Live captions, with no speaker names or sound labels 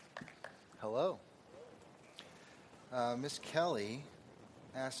Hello. Miss Kelly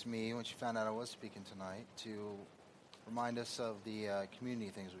asked me when she found out I was speaking tonight to remind us of the community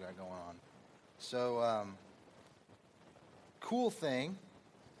things we got going on. So, cool thing.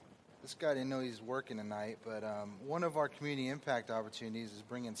 This guy didn't know he's working tonight, but one of our community impact opportunities is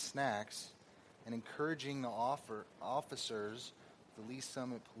bringing snacks and encouraging the officers of the Lee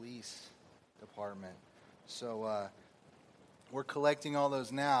Summit Police Department. So we're collecting all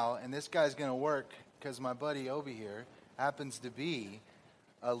those now, and this guy's going to work because my buddy Obi here happens to be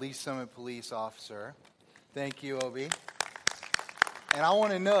a Lee Summit police officer. Thank you, Obi. And I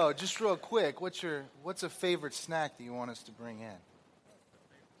want to know, just real quick, what's a favorite snack that you want us to bring in?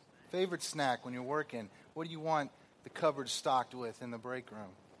 Favorite snack when you're working. What do you want the cupboard stocked with in the break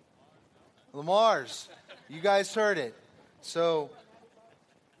room? Lamar's. You guys heard it. So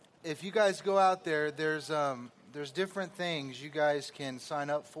if you guys go out there, there's different things you guys can sign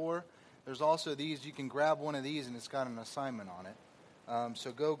up for. There's also these. You can grab one of these, and it's got an assignment on it.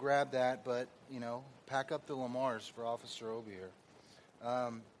 So go grab that, but, pack up the Lamar's for Officer Obi here.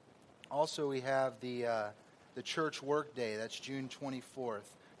 Also, we have the church work day. That's June 24th.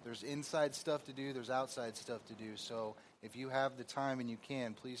 There's inside stuff to do. There's outside stuff to do. So if you have the time and you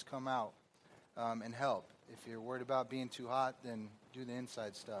can, please come out and help. If you're worried about being too hot, then do the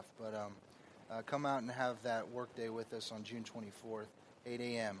inside stuff. But come out and have that work day with us on June 24th, 8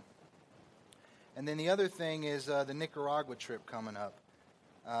 a.m. And then the other thing is the Nicaragua trip coming up.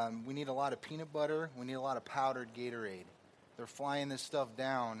 We need a lot of peanut butter. We need a lot of powdered Gatorade. They're flying this stuff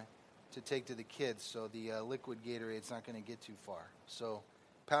down to take to the kids, so the liquid Gatorade's not going to get too far. So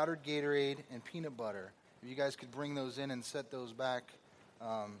powdered Gatorade and peanut butter. If you guys could bring those in and set those back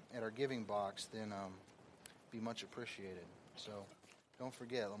at our giving box, then be much appreciated. So don't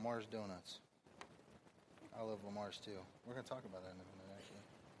forget, Lamar's Donuts. I love Lamar's too. We're going to talk about that in a minute, actually.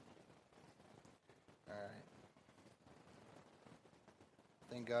 All right.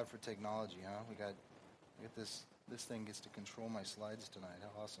 Thank God for technology, huh? We got this thing gets to control my slides tonight.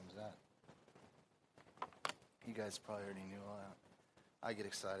 How awesome is that? You guys probably already knew all that. I get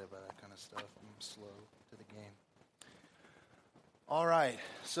excited about that kind of stuff. I'm slow to the game. All right,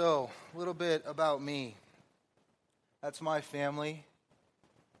 so a little bit about me. That's my family.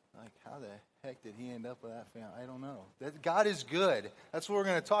 Like, how the heck did he end up with that family? I don't know. God is good. That's what we're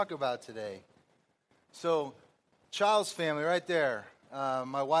going to talk about today. So, Child's family right there.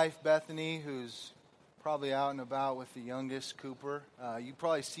 My wife, Bethany, who's probably out and about with the youngest, Cooper. You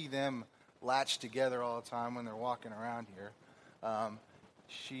probably see them latched together all the time when they're walking around here.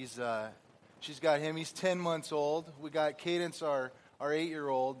 She's got him. He's 10 months old. We got Cadence, our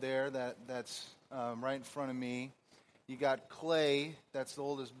 8-year-old there. That's right in front of me. You got Clay. That's the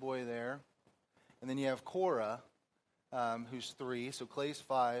oldest boy there. And then you have Cora, who's 3. So Clay's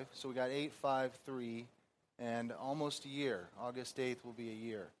 5. So we got 8, 5, 3, and almost a year. August 8th will be a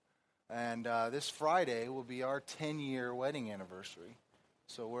year. And this Friday will be our 10-year wedding anniversary.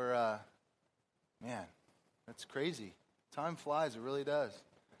 So we're, man, that's crazy. Time flies, it really does.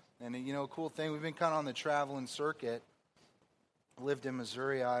 And, a cool thing, we've been kind of on the traveling circuit. Lived in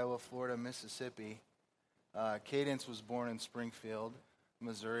Missouri, Iowa, Florida, Mississippi. Cadence was born in Springfield,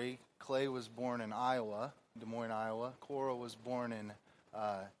 Missouri. Clay was born in Iowa, Des Moines, Iowa. Cora was born in,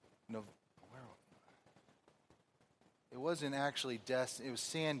 it wasn't actually Destin, it was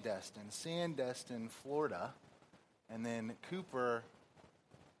Sandestin, Florida. And then Cooper,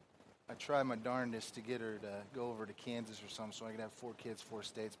 I tried my darndest to get her to go over to Kansas or something so I could have 4 kids, 4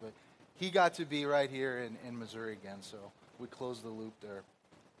 states. But he got to be right here in Missouri again, so we closed the loop there.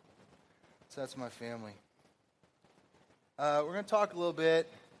 So that's my family. We're going to talk a little bit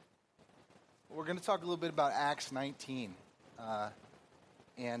about Acts 19.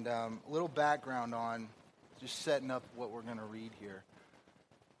 And a little background on just setting up what we're going to read here.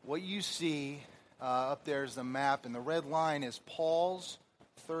 What you see up there is the map, and the red line is Paul's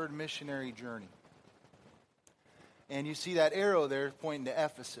third missionary journey. And you see that arrow there pointing to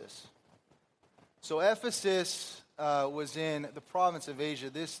Ephesus. So Ephesus was in the province of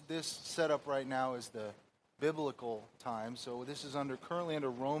Asia. This setup right now is the biblical time. So this is currently under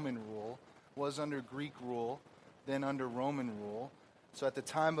Roman rule, was under Greek rule, then under Roman rule. So at the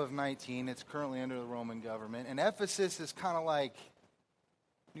time of 19, it's currently under the Roman government. And Ephesus is kind of like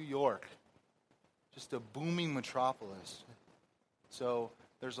New York, just a booming metropolis. So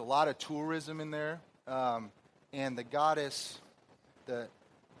there's a lot of tourism in there. And the goddess, the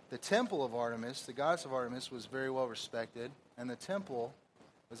temple of Artemis, the goddess of Artemis was very well respected. And the temple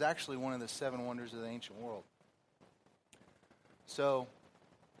was actually one of the 7 wonders of the ancient world. So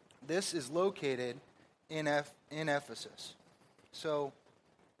this is located in Ephesus. So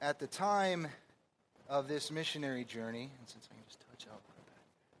at the time of this missionary journey, and since I can just touch out my back.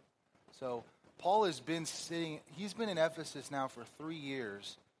 So Paul he's been in Ephesus now for 3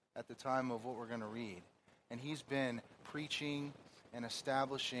 years at the time of what we're going to read. And he's been preaching and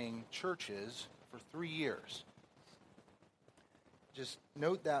establishing churches for 3 years. Just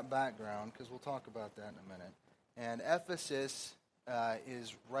note that background, because we'll talk about that in a minute. And Ephesus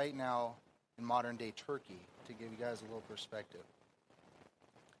is right now in modern-day Turkey, to give you guys a little perspective.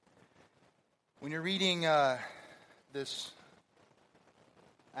 When you're reading this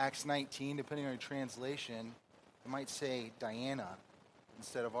Acts 19, depending on your translation, it might say Diana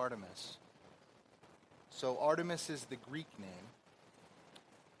instead of Artemis. So Artemis is the Greek name.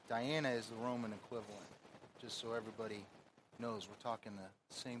 Diana is the Roman equivalent. Just so everybody knows, we're talking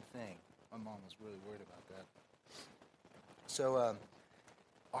the same thing. My mom was really worried about that. So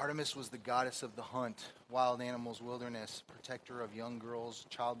Artemis was the goddess of the hunt, wild animals, wilderness, protector of young girls,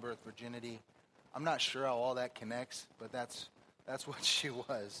 childbirth, virginity. I'm not sure how all that connects, but that's what she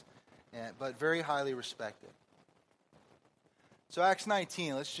was, but very highly respected. So Acts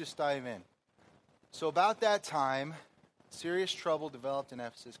 19, let's just dive in. So about that time, serious trouble developed in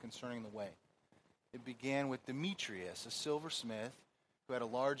Ephesus concerning the way. It began with Demetrius, a silversmith, who had a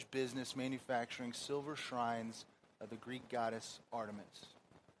large business manufacturing silver shrines of the Greek goddess Artemis.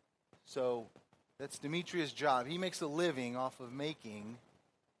 So that's Demetrius' job. He makes a living off of making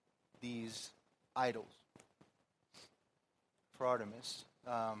these idols for Artemis.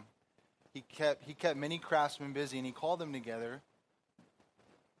 He kept many craftsmen busy, and he called them together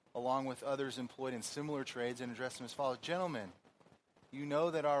along with others employed in similar trades and addressed them as follows: Gentlemen, you know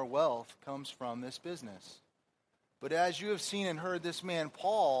that our wealth comes from this business. But as you have seen and heard, this man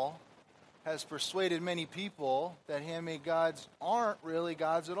Paul has persuaded many people that handmade gods aren't really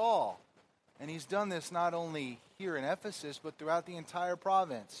gods at all. And he's done this not only here in Ephesus, but throughout the entire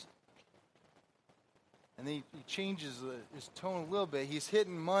province. And then he changes his tone a little bit. He's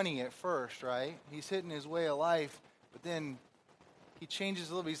hitting money at first, right? He's hitting his way of life, but then he changes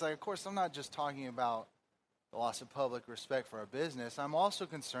a little bit. He's like, of course, I'm not just talking about the loss of public respect for our business. I'm also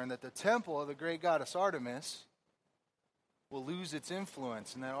concerned that the temple of the great goddess Artemis will lose its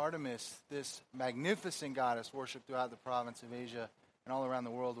influence, and that Artemis, this magnificent goddess worshipped throughout the province of Asia and all around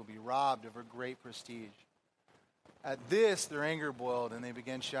the world, will be robbed of her great prestige. At this, their anger boiled, and they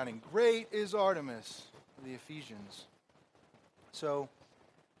began shouting, "Great is Artemis!" the Ephesians. So,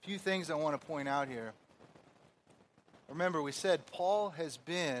 a few things I want to point out here. Remember, we said Paul has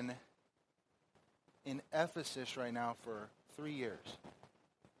been in Ephesus right now for 3 years.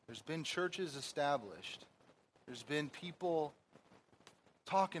 There's been churches established. There's been people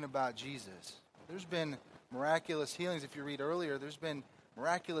talking about Jesus. There's been miraculous healings. If you read earlier, there's been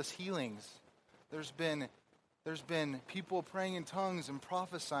miraculous healings. There's been people praying in tongues and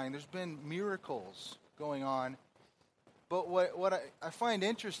prophesying. There's been miracles going on. But what I find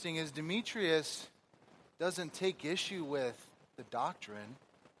interesting is Demetrius doesn't take issue with the doctrine.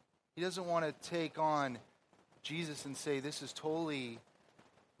 He doesn't want to take on Jesus and say, this is totally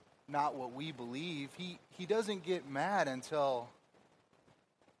not what we believe. He doesn't get mad until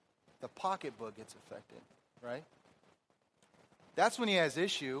the pocketbook gets affected, right? That's when he has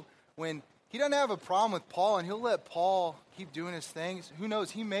issue. When he doesn't have a problem with Paul and he'll let Paul keep doing his things. Who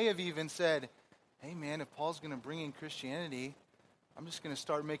knows? He may have even said, hey man, if Paul's going to bring in Christianity, I'm just going to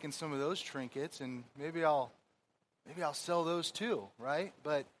start making some of those trinkets and maybe I'll sell those too, right?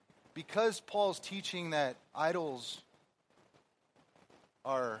 But because Paul's teaching that idols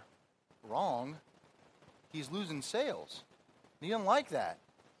are wrong, he's losing sales. He doesn't like that.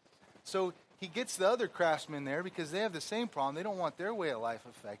 So he gets the other craftsmen there because they have the same problem. They don't want their way of life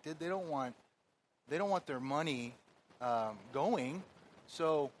affected. They don't want their money going.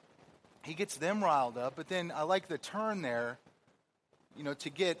 So he gets them riled up. But then I like the turn there, to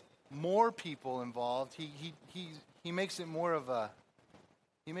get more people involved. He makes it more of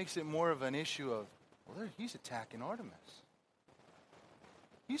an issue of, well, he's attacking Artemis.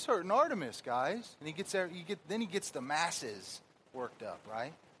 He's hurting Artemis, guys. And he gets the masses worked up,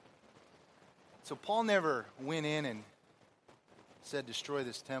 right? So Paul never went in and said, destroy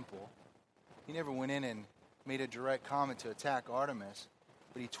this temple. He never went in and made a direct comment to attack Artemis.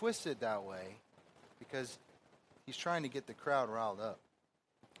 But he twisted that way because he's trying to get the crowd riled up.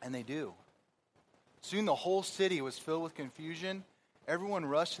 And they do. Soon the whole city was filled with confusion. Everyone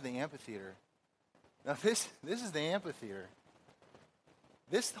rushed to the amphitheater. Now this is the amphitheater.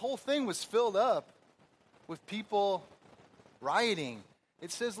 This whole thing was filled up with people rioting.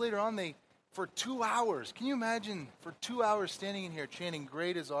 It says later on for 2 hours. Can you imagine for 2 hours standing in here chanting,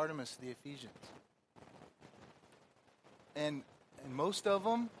 "Great is Artemis of the Ephesians"? And And most of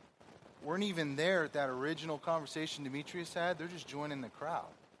them weren't even there at that original conversation Demetrius had. They're just joining the crowd,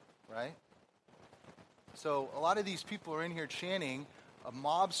 right? So a lot of these people are in here chanting, a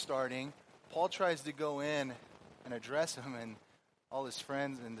mob starting. Paul tries to go in and address him, and all his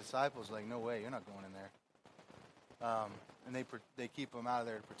friends and disciples are like, no way, you're not going in there. And they keep him out of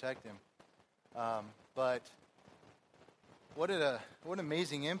there to protect him. But what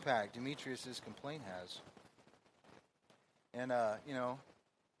amazing impact Demetrius' complaint has. And, I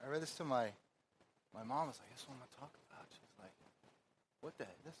read this to my mom. Was like, this is what I'm going to talk about. She's like, what the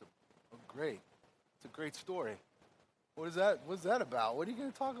heck? It's a great story. What's that about? What are you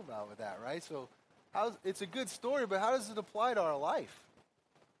going to talk about with that, right? So it's a good story, but how does it apply to our life?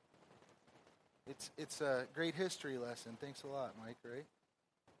 It's a great history lesson. Thanks a lot, Mike,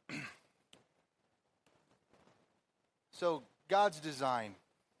 right? So God's design.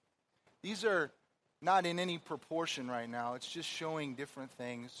 These are not in any proportion right now. It's just showing different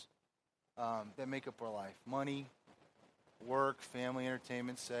things that make up our life. Money, work, family,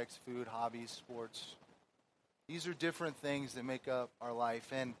 entertainment, sex, food, hobbies, sports. These are different things that make up our life.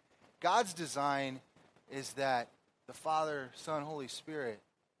 And God's design is that the Father, Son, Holy Spirit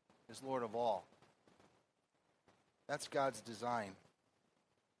is Lord of all. That's God's design.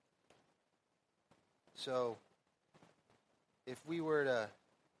 So, if we were to...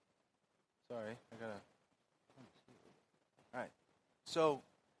 Sorry, all right. So,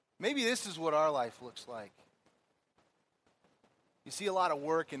 maybe this is what our life looks like. You see a lot of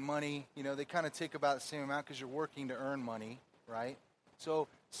work and money. They kind of take about the same amount because you're working to earn money, right? So,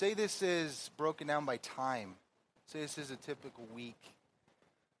 say this is broken down by time. Say this is a typical week.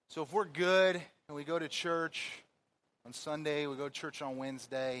 So, if we're good and we go to church on Sunday, we go to church on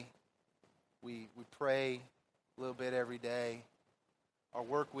Wednesday, we pray a little bit every day. Our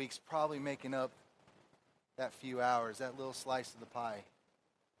work week's probably making up that few hours, that little slice of the pie.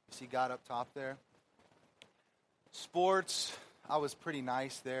 You see God up top there? Sports, I was pretty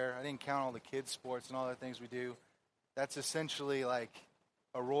nice there. I didn't count all the kids' sports and all the things we do. That's essentially like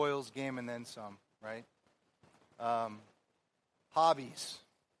a Royals game and then some, right? Hobbies,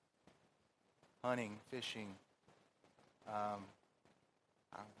 hunting, fishing,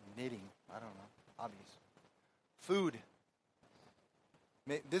 knitting, I don't know, hobbies. Food.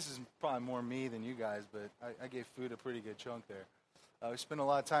 This is probably more me than you guys, but I gave food a pretty good chunk there. We spend a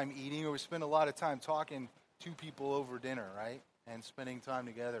lot of time eating, or we spend a lot of time talking to people over dinner, right? And spending time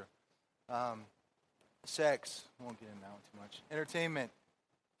together. Sex, I won't get into that one too much. Entertainment,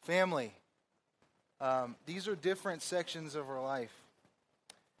 family. These are different sections of our life.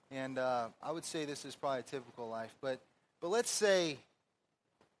 And I would say this is probably a typical life. But let's say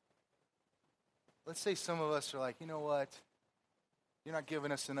some of us are like, you know what? You're not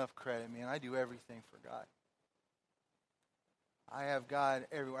giving us enough credit, man. I do everything for God. I have God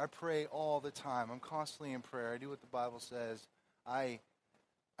everywhere. I pray all the time. I'm constantly in prayer. I do what the Bible says. I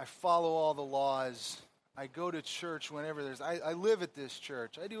follow all the laws. I go to church whenever I live at this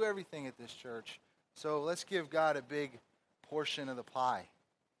church. I do everything at this church. So let's give God a big portion of the pie.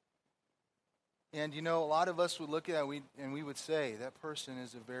 And, a lot of us would look at that and we would say, that person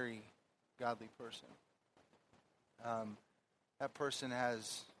is a very godly person. That person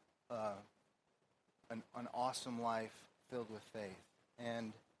has an awesome life filled with faith.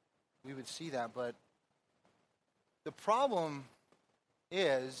 And we would see that. But the problem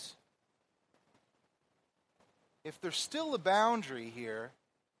is, if there's still a boundary here,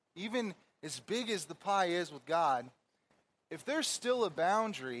 even as big as the pie is with God, if there's still a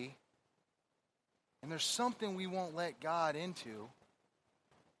boundary and there's something we won't let God into,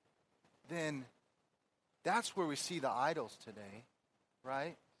 then that's where we see the idols today,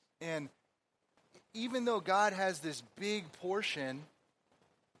 right? And even though God has this big portion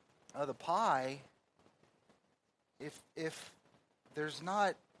of the pie, if there's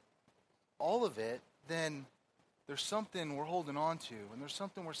not all of it, then there's something we're holding on to, and there's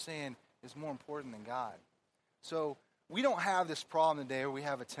something we're saying is more important than God. So we don't have this problem today where we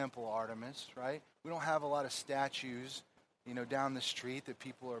have a temple Artemis, right? We don't have a lot of statues, down the street that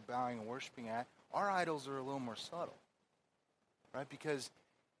people are bowing and worshiping at. Our idols are a little more subtle, right? Because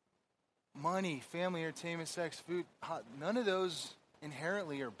money, family, entertainment, sex, food, none of those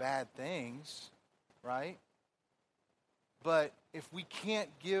inherently are bad things, right? But if we can't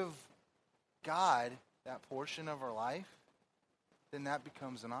give God that portion of our life, then that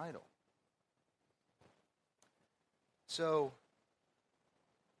becomes an idol. So,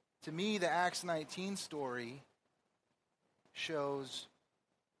 to me, the Acts 19 story shows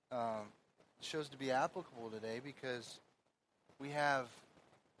to be applicable today, because we have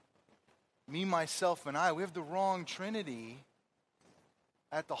me, myself, and I. We have the wrong Trinity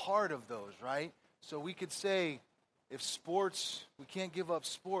at the heart of those, right? So we could say, if sports, we can't give up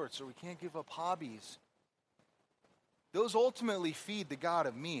sports, or we can't give up hobbies. Those ultimately feed the God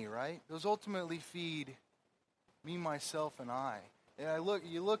of me, right? Those ultimately feed me, myself, and I. And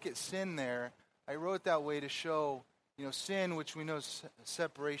you look at sin there. I wrote that way to show, sin, which we know is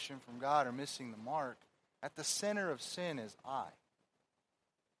separation from God or missing the mark. At the center of sin is I.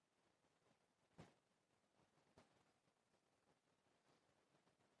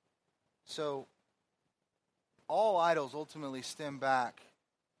 So, all idols ultimately stem back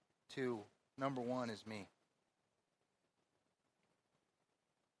to number one is me.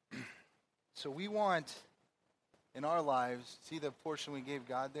 So we want, in our lives, see the portion we gave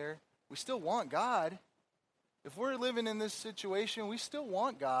God there? We still want God. If we're living in this situation, we still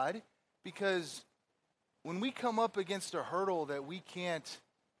want God, because when we come up against a hurdle that we can't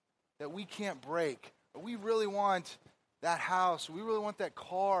break, or we really want that house, or we really want that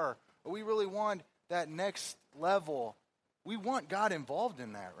car, or we really want that next level, we want God involved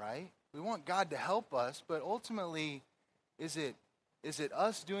in that, right? We want God to help us, but ultimately, is it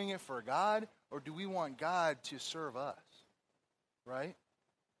us doing it for God, or do we want God to serve us, right?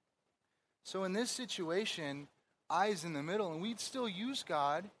 So in this situation, I's in the middle, and we'd still use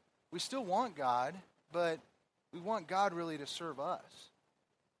God. We still want God, but we want God really to serve us.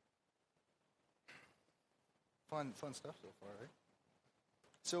 Fun stuff so far, right?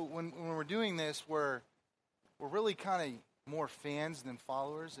 So when we're doing this, we're really kind of more fans than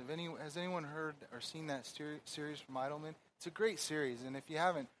followers. Has anyone heard or seen that series from Idleman? It's a great series, and if you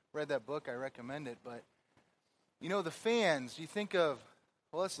haven't read that book, I recommend it. But, the fans, you think of,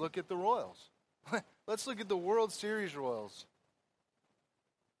 well, let's look at the Royals. Let's look at the World Series Royals.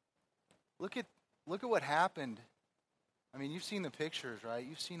 Look at what happened. I mean, you've seen the pictures, right?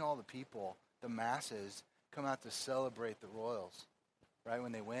 You've seen all the people, the masses, come out to celebrate the Royals, right,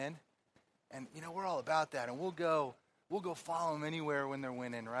 when they win. And, we're all about that, and we'll go follow them anywhere when they're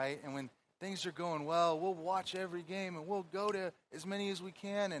winning, right? And when things are going well, we'll watch every game, and we'll go to as many as we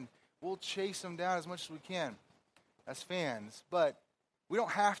can, and we'll chase them down as much as we can as fans. But we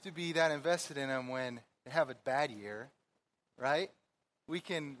don't have to be that invested in them when they have a bad year, right? We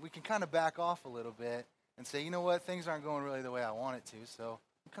can kind of back off a little bit and say, you know what, things aren't going really the way I want it to, so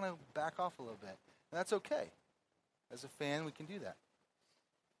we kind of back off a little bit. And that's okay. As a fan, we can do that.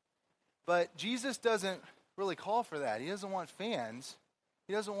 But Jesus doesn't really call for that. He doesn't want fans.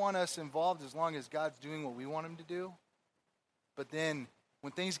 He doesn't want us involved as long as God's doing what we want him to do. But then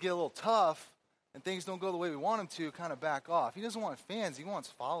when things get a little tough and things don't go the way we want them to, kind of back off. He doesn't want fans. He wants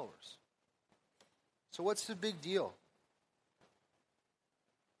followers. So what's the big deal?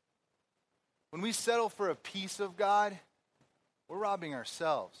 When we settle for a piece of God, we're robbing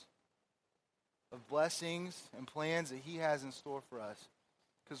ourselves of blessings and plans that he has in store for us,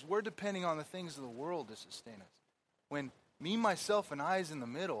 because we're depending on the things of the world to sustain us. When me, myself, and I is in the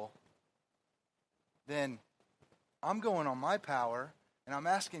middle, then I'm going on my power, and I'm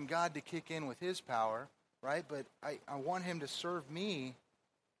asking God to kick in with his power, right? But I want him to serve me.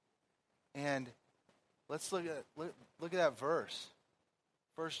 And let's look at that verse.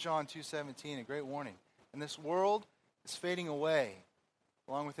 1 John 2:17, a great warning. And this world is fading away,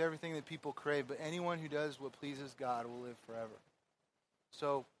 along with everything that people crave, but anyone who does what pleases God will live forever.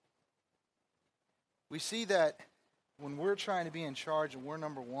 So we see that when we're trying to be in charge and we're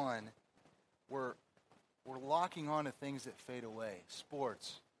number one, we're locking on to things that fade away.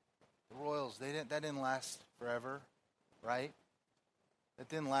 Sports, the Royals, that didn't last forever, right? That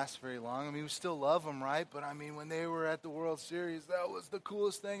didn't last very long. I mean, we still love them, right? But I mean, when they were at the World Series, that was the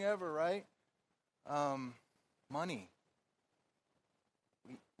coolest thing ever, right? Money.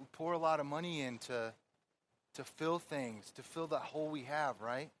 We pour a lot of money into to fill things, to fill that hole we have,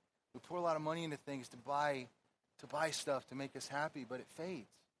 right? We pour a lot of money into things to buy stuff to make us happy, but it fades.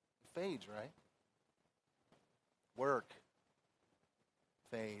 It fades, right? Work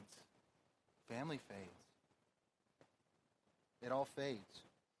fades. Family fades. It all fades.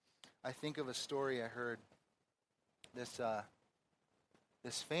 I think of a story I heard. This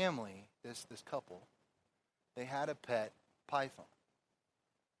family, this couple, they had a pet python.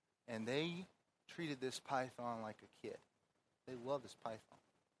 And they treated this python like a kid. They loved this python.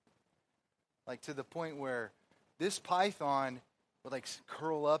 Like to the point where this python would like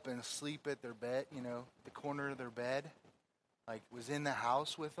curl up and sleep at their bed, the corner of their bed, like was in the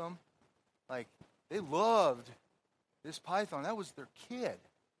house with them. Like they loved this python. That was their kid.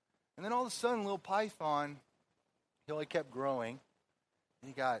 And then all of a sudden, little python, he only kept growing.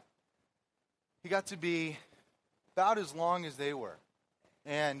 He got to be about as long as they were.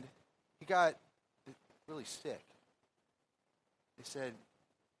 And he got really sick. They said,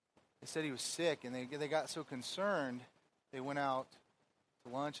 They said he was sick, and they got so concerned, they went out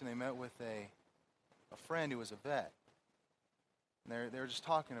to lunch and they met with a friend who was a vet. And they were just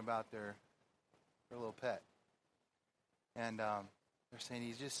talking about their little pet. And they're saying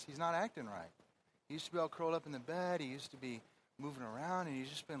he's not acting right. He used to be all curled up in the bed. He used to be moving around, and he's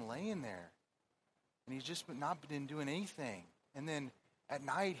just been laying there. And he's just not been doing anything. And then at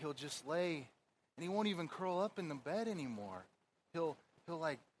night he'll just lay, and he won't even curl up in the bed anymore. He'll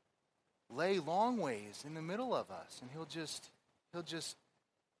like lay long ways in the middle of us, and he'll just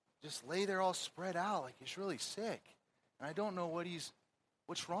lay there all spread out like he's really sick. And I don't know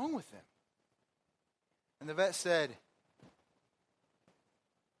what's wrong with him. And the vet said,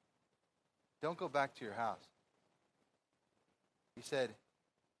 "Don't go back to your house." He said,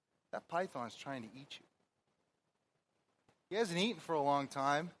 "That python's trying to eat you." He hasn't eaten for a long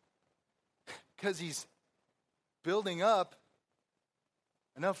time because he's building up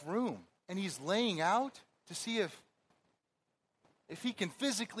enough room. And he's laying out to see if he can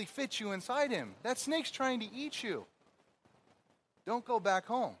physically fit you inside him. That snake's trying to eat you. Don't go back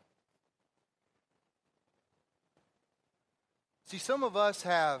home. See, some of us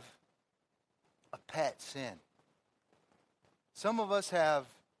have a pet sin. Some of us have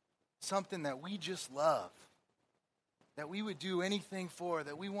something that we just love, that we would do anything for,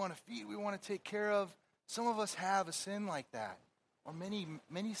 that we want to feed, we want to take care of. Some of us have a sin like that, or many,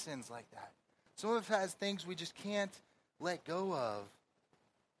 many sins like that. Some of us has things we just can't let go of.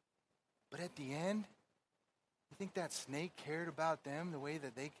 But at the end, you think that snake cared about them the way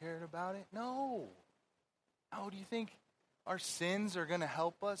that they cared about it? No. Oh, do you think our sins are going to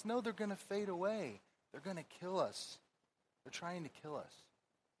help us? No, they're going to fade away. They're going to kill us. They're trying to kill us.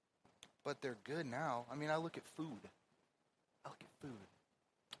 But they're good now. I mean, I look at food.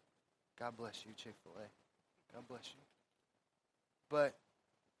 God bless you, Chick-fil-A. God bless you. But,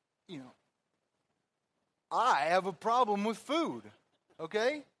 I have a problem with food,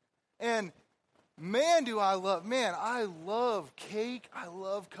 okay? And I love cake. I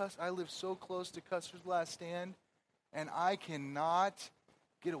live so close to Custard's Last Stand, and I cannot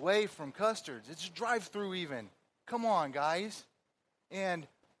get away from custards. It's a drive-through even. Come on, guys. And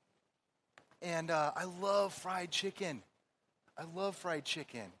I love fried chicken.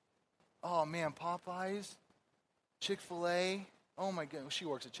 Oh, man, Popeyes, Chick-fil-A. Oh, my goodness. She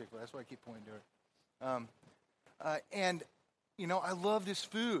works at Chick-fil-A. That's why I keep pointing to her. I love this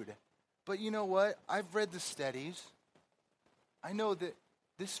food. But you know what? I've read the studies. I know that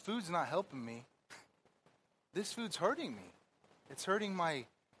this food's not helping me. This food's hurting me. It's hurting my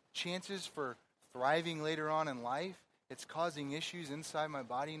chances for thriving later on in life. It's causing issues inside my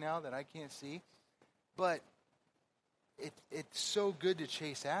body now that I can't see. But it's so good to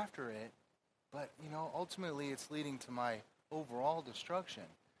chase after it. But, ultimately it's leading to my overall destruction.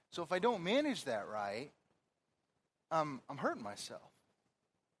 So if I don't manage that right, I'm hurting myself.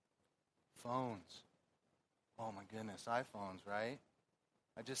 Phones. Oh my goodness, iPhones, right?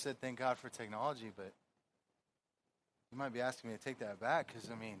 I just said thank God for technology, but you might be asking me to take that back because,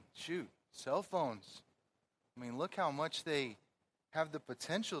 cell phones. Look how much they have the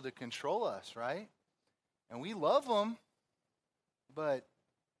potential to control us, right? And we love them, but,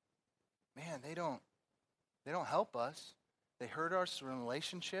 man, they don't help us. They hurt our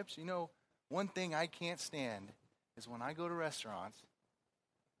relationships. One thing I can't stand is when I go to restaurants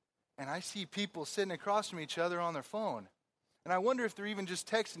and I see people sitting across from each other on their phone. And I wonder if they're even just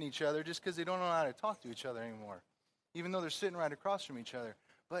texting each other just because they don't know how to talk to each other anymore, even though they're sitting right across from each other.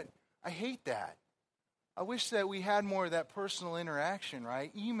 But I hate that. I wish that we had more of that personal interaction,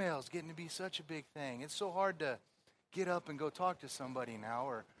 right? Email's getting to be such a big thing. It's so hard to get up and go talk to somebody now,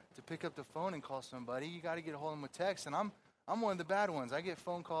 or to pick up the phone and call somebody. You got to get a hold of them with text. And I'm one of the bad ones. I get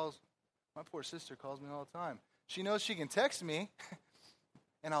phone calls. My poor sister calls me all the time. She knows she can text me,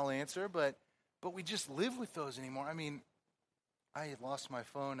 and I'll answer, but we just live with those anymore. I had lost my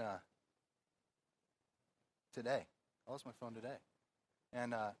phone today. I lost my phone today.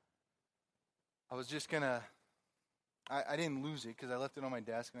 And I was just going to, I didn't lose it because I left it on my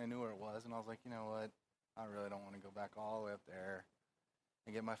desk and I knew where it was. And I was like, you know what? I really don't want to go back all the way up there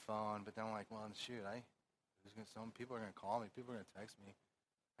and get my phone. But then I'm like, well, shoot, some people are going to call me. People are going to text me.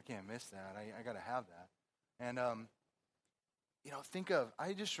 I can't miss that. I got to have that. And,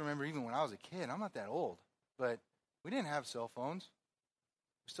 I just remember even when I was a kid, I'm not that old, but we didn't have cell phones.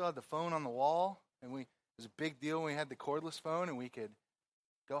 We still had the phone on the wall, and it was a big deal when we had the cordless phone, and we could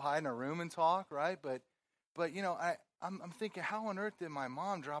go hide in a room and talk, right? But I'm thinking, how on earth did my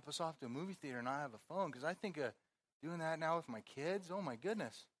mom drop us off to a movie theater and not have a phone? Because I think of doing that now with my kids. Oh, my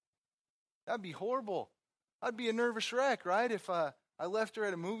goodness. That'd be horrible. I'd be a nervous wreck, right? If I I left her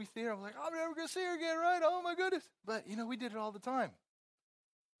at a movie theater. I was like, I'm never going to see her again, right? Oh, my goodness. But, we did it all the time.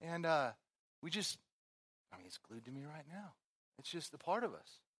 And it's glued to me right now. It's just a part of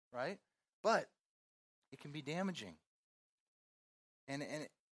us, right? But it can be damaging. And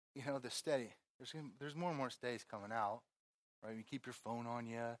the steady, there's more and more studies coming out, right? You keep your phone on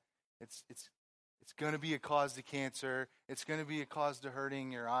you. It's going to be a cause to cancer. It's going to be a cause to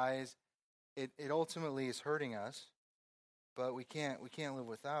hurting your eyes. It ultimately is hurting us, but we can't live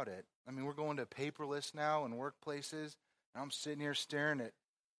without it. We're going to paperless now in workplaces, and I'm sitting here staring at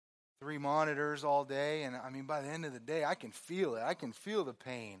 3 monitors all day, and by the end of the day, I can feel it. I can feel the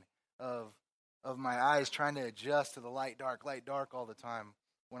pain of my eyes trying to adjust to the light dark all the time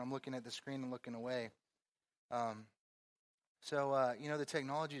when I'm looking at the screen and looking away. The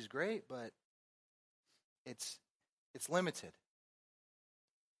technology is great, but it's limited.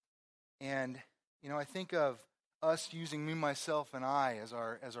 And I think of us using me, myself, and I as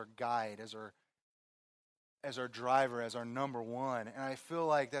our guide, as our driver, as our number one. And I feel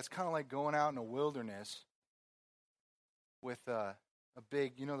like that's kind of like going out in a wilderness with a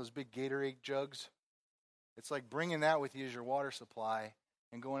big, those big Gatorade jugs. It's like bringing that with you as your water supply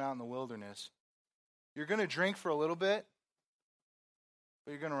and going out in the wilderness. You're going to drink for a little bit,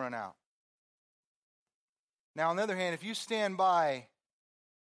 but you're going to run out. Now, on the other hand, if you stand by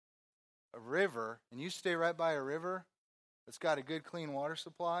a river and you stay right by a river that's got a good, clean water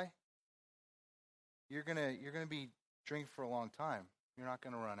supply, you're gonna be drinking for a long time. You're not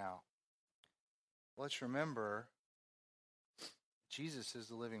going to run out. Let's remember, Jesus is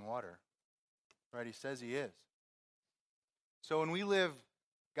the living water, right? He says he is. So when we live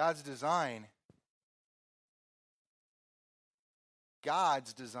God's design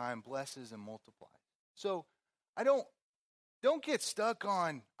blesses and multiplies. So don't get stuck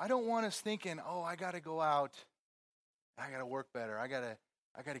on, I don't want us thinking, oh, I got to go out, I got to work better, I got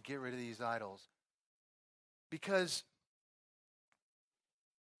to get rid of these idols. Because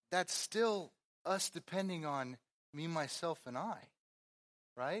that's still us depending on me, myself, and I,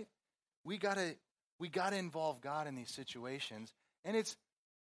 right? We gotta involve God in these situations. And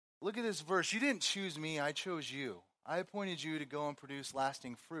look at this verse. You didn't choose me, I chose you. I appointed you to go and produce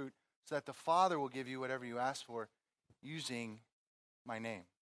lasting fruit so that the Father will give you whatever you ask for using my name.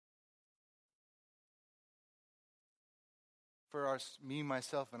 For our me,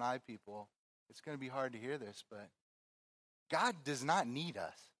 myself, and I people, it's going to be hard to hear this, but God does not need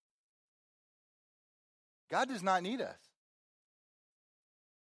us. God does not need us.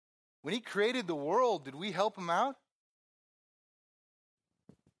 When he created the world, did we help him out?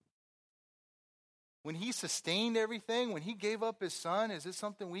 When he sustained everything, when he gave up his son, is this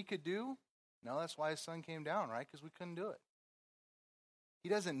something we could do? No, that's why his son came down, right? Because we couldn't do it. He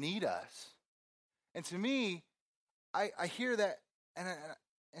doesn't need us. And to me, I hear that,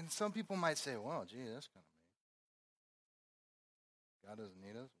 and some people might say, well, gee, that's kind of mean. God doesn't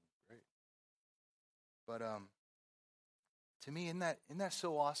need us? Great. But to me, isn't that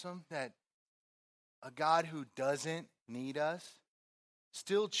so awesome that a God who doesn't need us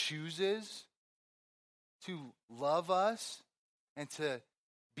still chooses to love us and to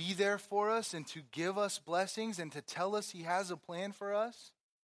be there for us and to give us blessings and to tell us he has a plan for us?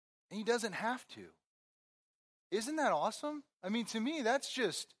 And he doesn't have to. Isn't that awesome? To me, that's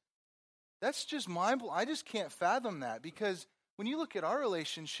just mind-blowing. I just can't fathom that, because when you look at our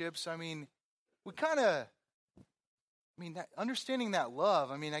relationships, we kind of, understanding that love,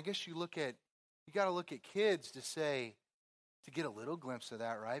 I guess you got to look at kids to get a little glimpse of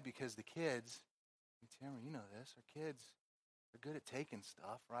that, right? Because the kids, Tamara, you know this, our kids are good at taking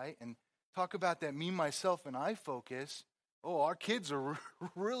stuff, right? And talk about that me, myself, and I focus. Oh, our kids are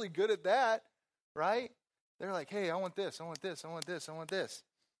really good at that, right? They're like, hey, I want this, I want this, I want this, I want this.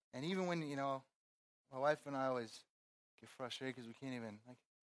 And even when, my wife and I always get frustrated because we can't even,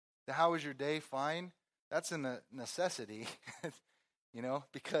 how was your day? Fine. That's a necessity,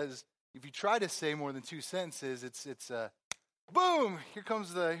 because if you try to say more than 2 sentences, it's boom, here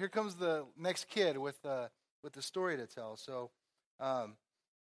comes the next kid with the story to tell. So,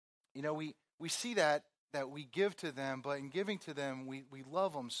 we see that we give to them, but in giving to them, we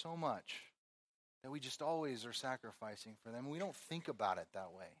love them so much that we just always are sacrificing for them. We don't think about it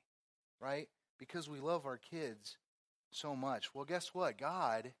that way, right? Because we love our kids so much. Well, guess what?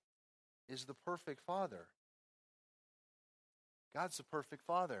 God is the perfect Father. God's the perfect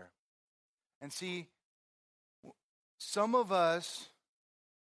Father. And see, some of us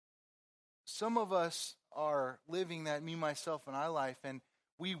are living that me, myself, and I life, and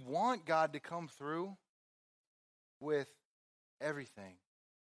we want God to come through with everything.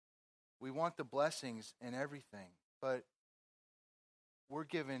 We want the blessings and everything. But we're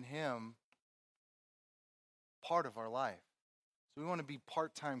giving him part of our life. So we want to be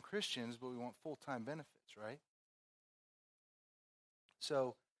part-time Christians, but we want full-time benefits, right?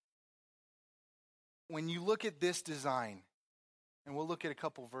 So when you look at this design, and we'll look at a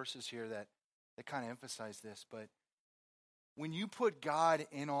couple verses here that kind of emphasize this, but when you put God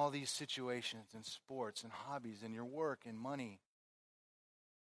in all these situations, in sports and hobbies and your work and money,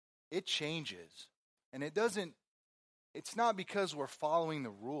 it changes. And it's not because we're following the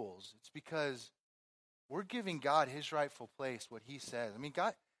rules. It's because we're giving God his rightful place, what he says. I mean,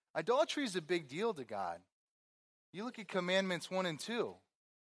 idolatry is a big deal to God. You look at commandments 1 and 2.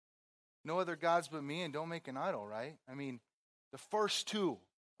 No other gods but me, and don't make an idol, right? I mean, the first 2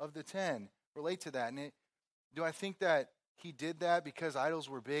 of the 10 relate to that. And do I think that he did that because idols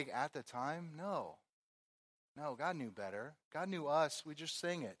were big at the time? No. No, God knew better. God knew us. We just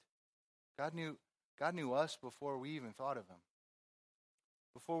sang it. God knew us before we even thought of him.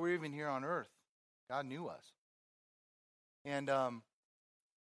 Before we were even here on earth, God knew us. And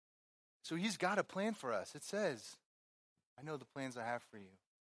so he's got a plan for us. It says, I know the plans I have for you.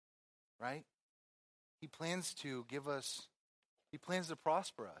 Right? He plans to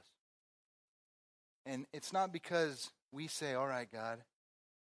prosper us. And it's not because we say, all right, God,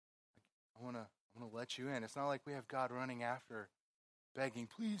 I want to let you in. It's not like we have God running after, begging,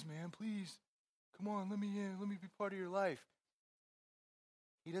 please, man, please, come on, let me in, let me be part of your life.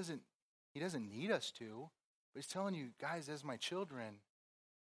 He doesn't need us to, but he's telling you, guys, as my children,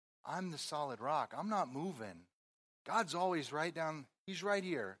 I'm the solid rock. I'm not moving. God's always right down, he's right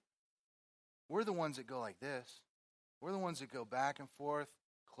here. We're the ones that go like this. We're the ones that go back and forth,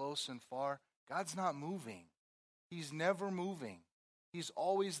 close and far. God's not moving. He's never moving. He's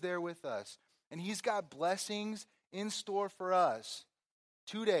always there with us. And he's got blessings in store for us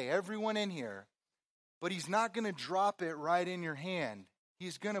today, everyone in here. But he's not going to drop it right in your hand.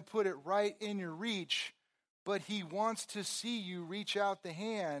 He's going to put it right in your reach. But he wants to see you reach out the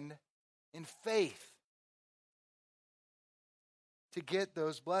hand in faith to get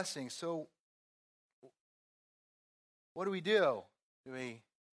those blessings. So what do? Do we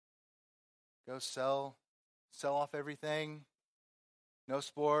go sell off everything? No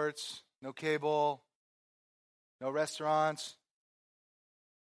sports, no cable, no restaurants,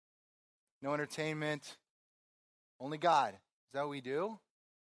 no entertainment, only God. Is that what we do?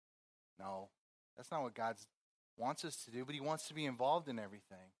 No, that's not what God wants us to do, but he wants to be involved in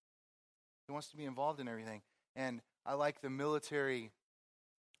everything. He wants to be involved in everything. And I like the military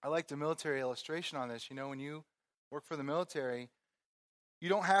illustration on this. You know, when you work for the military, you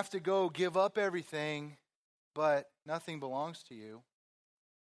don't have to go give up everything, but nothing belongs to you.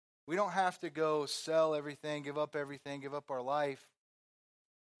 We don't have to go sell everything, give up our life,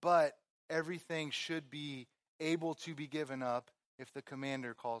 but everything should be able to be given up if the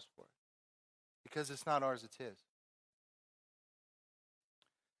commander calls for it. Because it's not ours, it's his.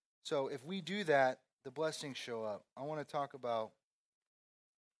 So if we do that, the blessings show up. I want to talk about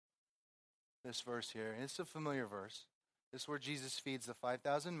this verse here. It's a familiar verse. This is where Jesus feeds the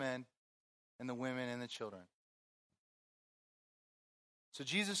 5,000 men and the women and the children. So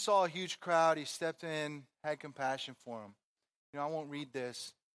Jesus saw a huge crowd. He stepped in, had compassion for them. You know, I won't read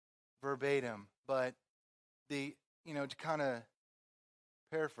this verbatim, but to kind of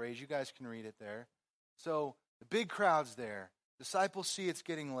paraphrase, you guys can read it there. So the big crowd's there. Disciples see it's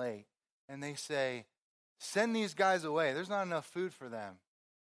getting late, and they say, send these guys away. There's not enough food for them.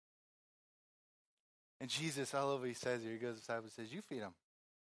 And Jesus, I love what he says here. He goes to the disciples and says, you feed them.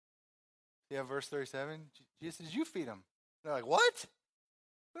 You have verse 37. Jesus says, you feed them. They're like, what?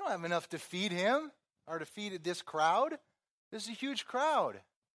 We don't have enough to feed him or to feed this crowd. This is a huge crowd.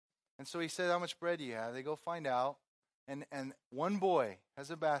 And so he said, how much bread do you have? They go find out. And one boy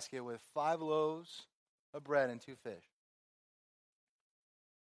has a basket with 5 loaves of bread and 2 fish.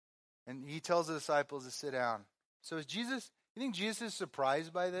 And he tells the disciples to sit down. So you think Jesus is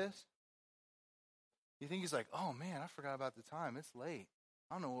surprised by this? You think he's like, oh man, I forgot about the time. It's late.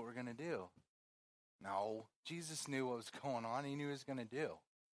 I don't know what we're going to do. No, Jesus knew what was going on. He knew what he was going to do.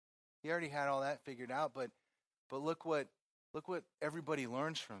 He already had all that figured out, but look what everybody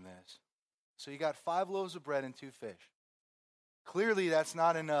learns from this. So you got 5 loaves of bread and 2 fish. Clearly that's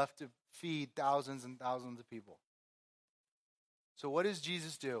not enough to feed thousands and thousands of people. So what does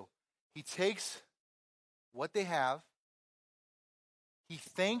Jesus do? He takes what they have. He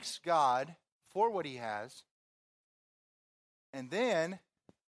thanks God for what he has. And then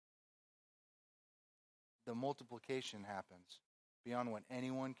the multiplication happens beyond what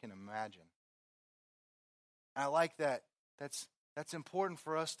anyone can imagine. I like that. That's important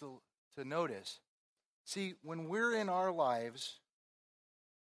for us to notice. See, when we're in our lives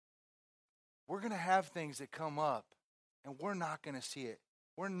we're going to have things that come up, and we're not going to see it.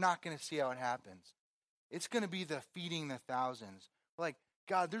 We're not going to see how it happens. It's going to be the feeding the thousands. Like,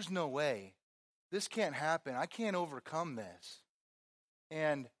 God, there's no way. This can't happen. I can't overcome this.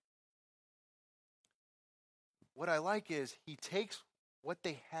 And what I like is he takes what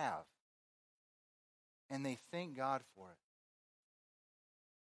they have and they thank God for it.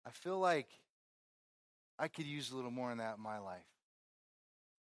 I feel like I could use a little more of that in my life.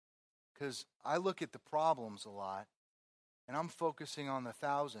 Because I look at the problems a lot, and I'm focusing on the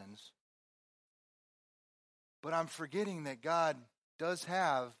thousands, but I'm forgetting that God does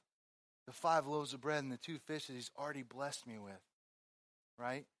have the 5 loaves of bread and the 2 fish that he's already blessed me with,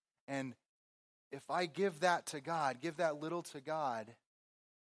 right? And if I give that to God, give that little to God,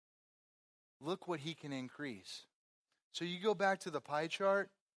 look what he can increase. So you go back to the pie chart,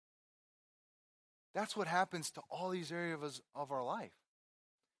 that's what happens to all these areas of our life.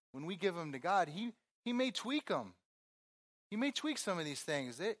 When we give them to God, he may tweak them. He may tweak some of these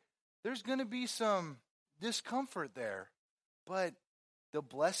things. There's going to be some discomfort there. But the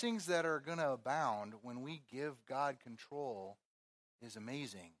blessings that are going to abound when we give God control is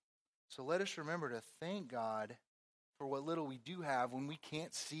amazing. So let us remember to thank God for what little we do have when we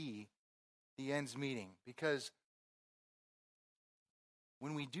can't see the ends meeting. Because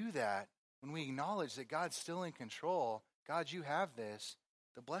when we do that, when we acknowledge that God's still in control, God, you have this,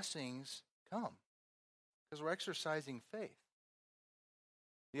 the blessings come. Because we're exercising faith.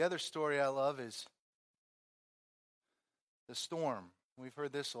 The other story I love is the storm. We've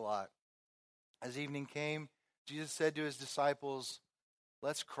heard this a lot. As evening came, Jesus said to his disciples,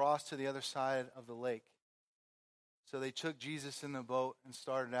 let's cross to the other side of the lake. So they took Jesus in the boat and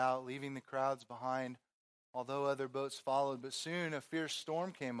started out, leaving the crowds behind, although other boats followed. But soon a fierce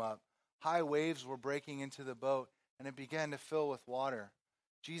storm came up. High waves were breaking into the boat, and it began to fill with water.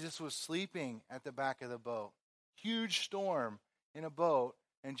 Jesus was sleeping at the back of the boat. Huge storm in a boat,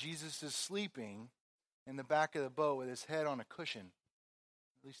 and Jesus is sleeping in the back of the boat with his head on a cushion.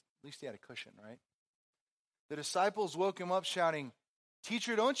 At least he had a cushion, right? The disciples woke him up shouting,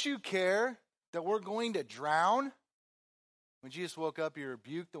 Teacher, don't you care that we're going to drown? When Jesus woke up, he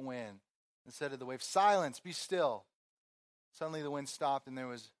rebuked the wind and said to the wave, Silence, be still. Suddenly the wind stopped and there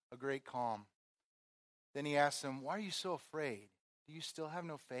was a great calm. Then he asked them, Why are you so afraid? Do you still have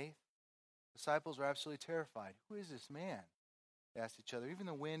no faith? The disciples were absolutely terrified. Who is this man? They asked each other. Even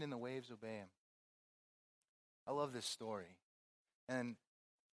the wind and the waves obey him. I love this story. And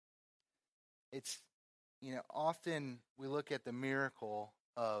it's, often we look at the miracle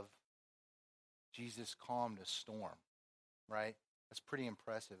of Jesus calmed a storm, right? That's pretty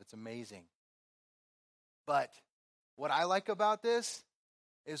impressive. It's amazing. But what I like about this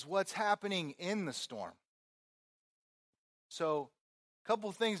is what's happening in the storm. So, a couple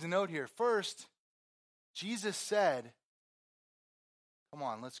of things to note here. First, Jesus said, Come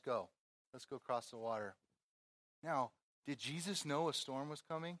on, let's go. Let's go across the water. Now, did Jesus know a storm was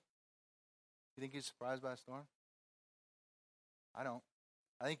coming? You think he's surprised by a storm? I don't.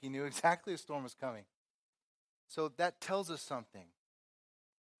 I think he knew exactly a storm was coming. So that tells us something.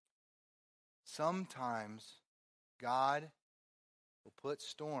 Sometimes God will put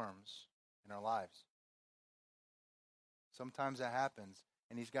storms in our lives. Sometimes that happens,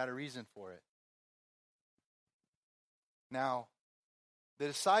 and he's got a reason for it. Now, the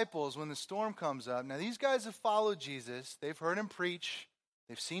disciples, when the storm comes up, now these guys have followed Jesus. They've heard him preach.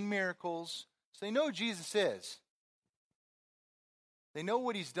 They've seen miracles. So they know who Jesus is. They know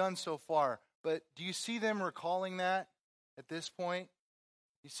what he's done so far. But do you see them recalling that at this point?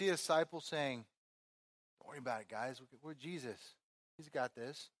 You see a disciple saying, Don't worry about it, guys. We're Jesus. He's got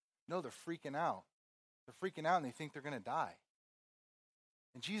this. No, they're freaking out. They're freaking out and they think they're going to die.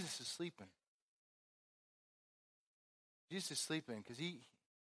 And Jesus is sleeping. Jesus is sleeping because he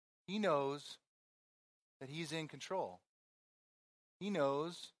knows that he's in control. He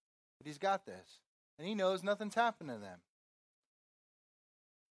knows that he's got this. And he knows nothing's happened to them.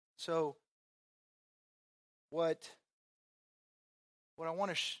 So what I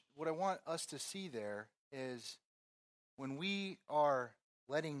want us to see there is when we are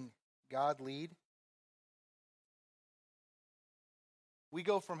letting God lead, we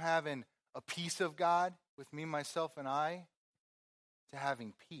go from having a peace of God with me, myself, and I to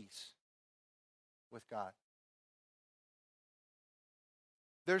having peace with God.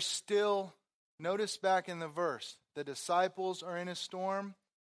 There's still, notice back in the verse, the disciples are in a storm,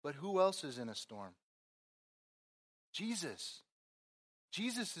 but who else is in a storm? Jesus.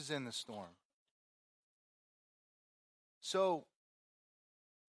 Jesus is in the storm. So,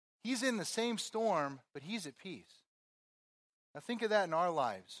 he's in the same storm, but he's at peace. Now think of that in our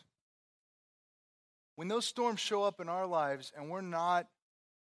lives. when those storms show up in our lives and we're not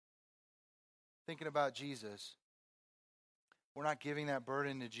thinking about Jesus, we're not giving that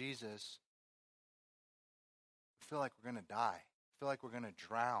burden to Jesus, we feel like we're going to die. We feel like we're going to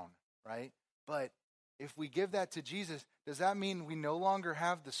drown, right? But if we give that to Jesus, does that mean we no longer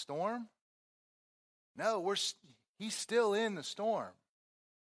have the storm? No, he's still in the storm.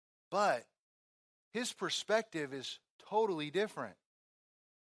 But his perspective is totally different.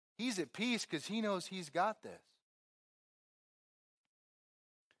 He's at peace because he knows he's got this.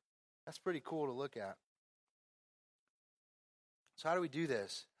 That's pretty cool to look at. So how do we do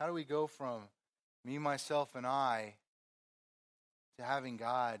this? How do we go from me, myself, and I to having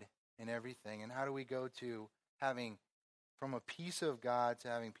God in everything? And how do we go to having from a piece of God to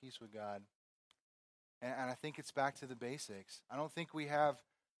having peace with God? And I think it's back to the basics. I don't think we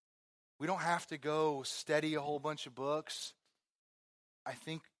don't have to go study a whole bunch of books. I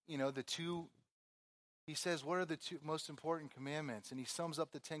think, he says, what are the two most important commandments? And he sums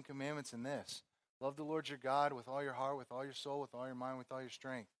up the 10 commandments in this. Love the Lord your God with all your heart, with all your soul, with all your mind, with all your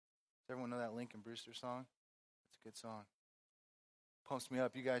strength. Does everyone know that Lincoln Brewster song? It's a good song. Pumps me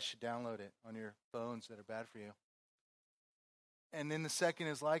up. You guys should download it on your phones that are bad for you. And then the second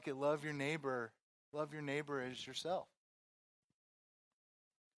is like it. Love your neighbor. Love your neighbor as yourself.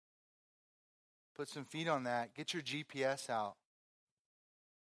 Put some feet on that. Get your GPS out.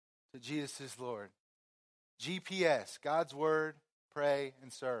 So Jesus is Lord. GPS, God's word, pray,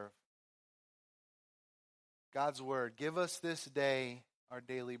 and serve. God's word. Give us this day our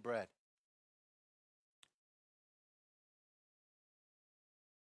daily bread.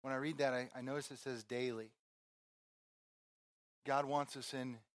 When I read that, I notice it says daily. God wants us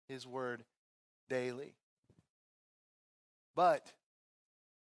in his word daily. But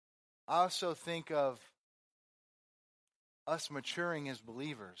I also think of us maturing as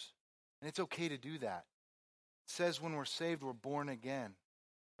believers. And it's okay to do that. It says when we're saved, we're born again,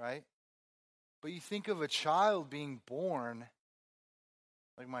 right? But you think of a child being born,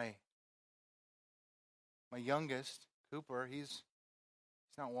 like my youngest, Cooper, he's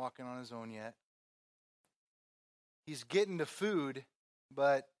not walking on his own yet. He's getting to food,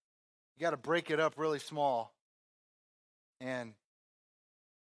 but you got to break it up really small. And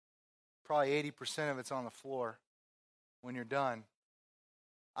probably 80% of it's on the floor when you're done.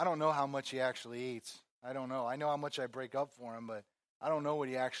 I don't know how much he actually eats. I don't know. I know how much I break up for him, but I don't know what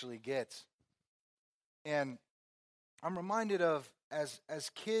he actually gets. And I'm reminded of, as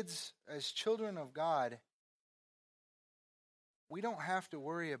kids, as children of God, we don't have to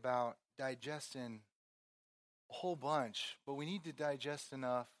worry about digesting a whole bunch, but we need to digest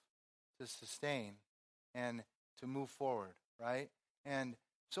enough to sustain and to move forward, right? And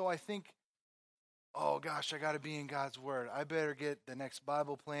so I think, oh gosh, I got to be in God's word. I better get the next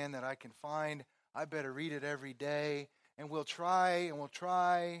Bible plan that I can find. I better read it every day. And we'll try,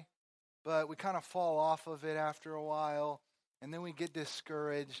 but we kind of fall off of it after a while. And then we get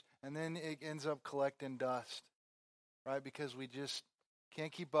discouraged. And then it ends up collecting dust, right? Because we just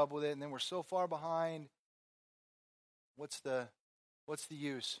can't keep up with it. And then we're so far behind. What's the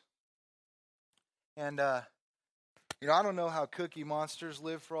use? And, I don't know how Cookie Monsters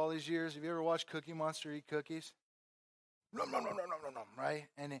lived for all these years. Have you ever watched Cookie Monster eat cookies? Right?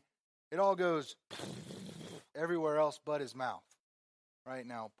 And it all goes everywhere else but his mouth. Right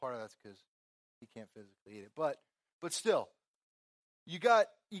now, part of that's because he can't physically eat it. But still, you got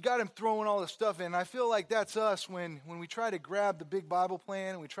him throwing all this stuff in. I feel like that's us when we try to grab the big Bible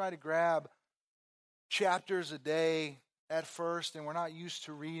plan and we try to grab chapters a day at first, and we're not used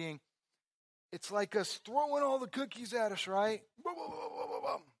to reading. It's like us throwing all the cookies at us, right?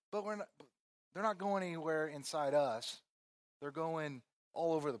 But they're not going anywhere inside us. They're going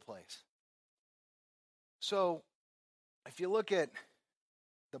all over the place. So, if you look at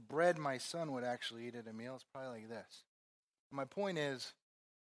the bread my son would actually eat at a meal, it's probably like this. My point is,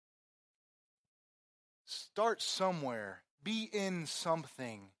 start somewhere. Be in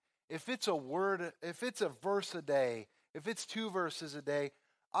something. If it's a word, if it's a verse a day, if it's 2 verses a day,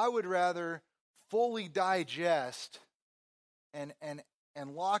 I would rather fully digest and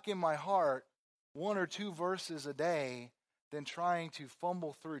lock in my heart 1 or 2 verses a day than trying to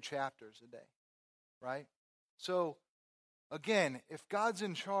fumble through chapters a day, right? So, again, if God's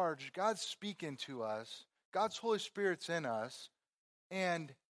in charge, God's speaking to us, God's Holy Spirit's in us,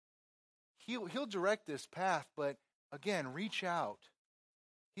 and He'll direct this path, but again, reach out.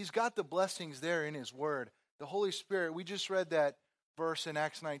 He's got the blessings there in His Word. The Holy Spirit, we just read that verse in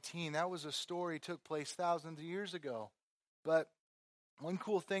Acts 19. That was a story that took place thousands of years ago. But one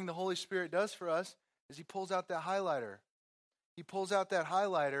cool thing the Holy Spirit does for us is He pulls out that highlighter. He pulls out that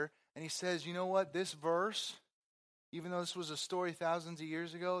highlighter, and And he says, you know what? This verse, even though this was a story thousands of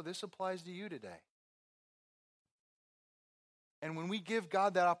years ago, this applies to you today. And when we give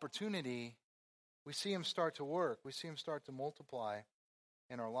God that opportunity, we see him start to work. We see him start to multiply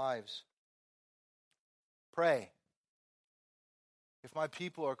in our lives. Pray. If my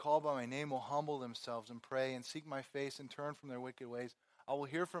people are called by my name, will humble themselves and pray and seek my face and turn from their wicked ways, I will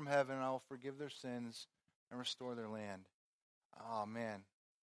hear from heaven and I will forgive their sins and restore their land. Oh, man.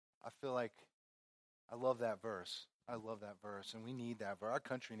 I feel like I love that verse. I love that verse, and we need that verse. Our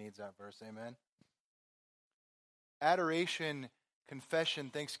country needs that verse. Amen. Adoration,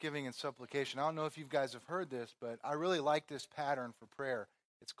 confession, thanksgiving, and supplication. I don't know if you guys have heard this, but I really like this pattern for prayer.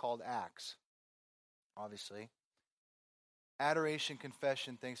 It's called ACTS, obviously. Adoration,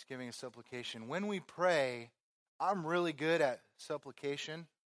 confession, thanksgiving, and supplication. When we pray, I'm really good at supplication.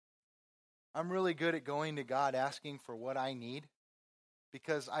 I'm really good at going to God asking for what I need,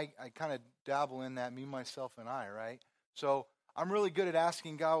 because I kind of dabble in that, me, myself, and I, right? So I'm really good at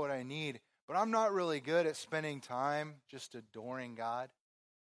asking God what I need, but I'm not really good at spending time just adoring God.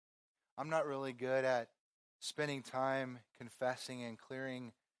 I'm not really good at spending time confessing and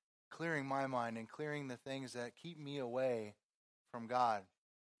clearing my mind and clearing the things that keep me away from God.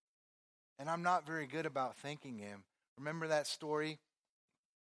 And I'm not very good about thanking him. Remember that story?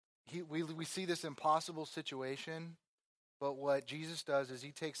 We see this impossible situation, but what Jesus does is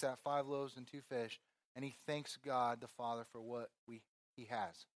he takes that 5 loaves and 2 fish, and he thanks God the Father for what he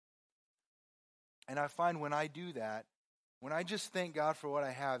has. And I find when I do that, when I just thank God for what I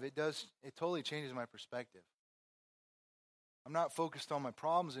have, it totally changes my perspective. I'm not focused on my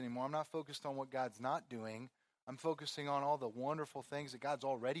problems anymore. I'm not focused on what God's not doing. I'm focusing on all the wonderful things that God's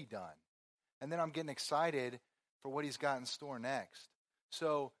already done. And then I'm getting excited for what he's got in store next.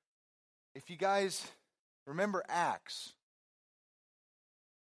 So if you guys remember Acts,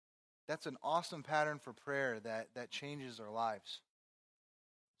 that's an awesome pattern for prayer that changes our lives.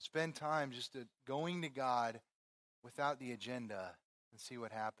 Spend time just going to God without the agenda and see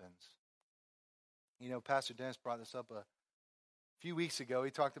what happens. You know, Pastor Dennis brought this up a few weeks ago.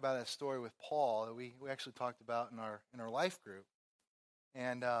 He talked about that story with Paul that we actually talked about in our life group.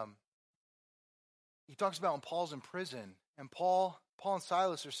 And he talks about when Paul's in prison, and Paul and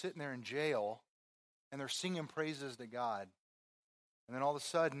Silas are sitting there in jail, and they're singing praises to God. And then all of a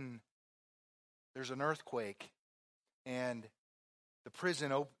sudden, there's an earthquake, and the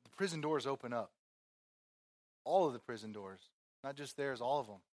prison doors open up. All of the prison doors, not just theirs, all of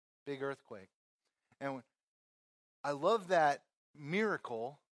them. Big earthquake. And I love that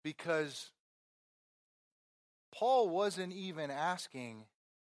miracle because Paul wasn't even asking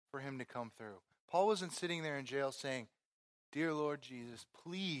for him to come through. Paul wasn't sitting there in jail saying, "Dear Lord Jesus,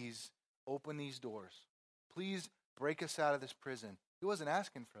 please open these doors. Please break us out of this prison." He wasn't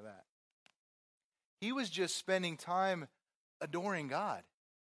asking for that. He was just spending time adoring God.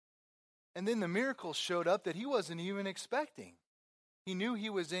 And then the miracle showed up that he wasn't even expecting. He knew he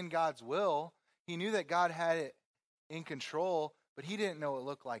was in God's will. He knew that God had it in control, but he didn't know it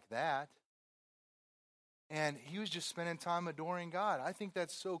looked like that. And he was just spending time adoring God. I think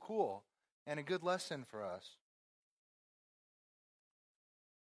that's so cool and a good lesson for us.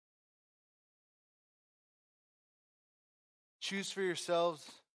 Choose for yourselves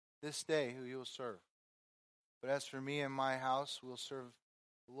this day who you will serve. But as for me and my house, we'll serve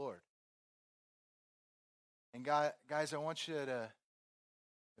the Lord. And guys, I want you to,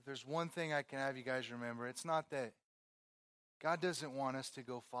 if there's one thing I can have you guys remember, it's not that God doesn't want us to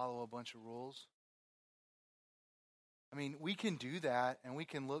go follow a bunch of rules. I mean, we can do that, and we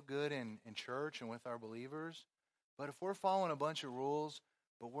can look good in church and with our believers. But if we're following a bunch of rules,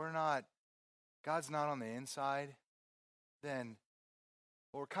 but God's not on the inside, then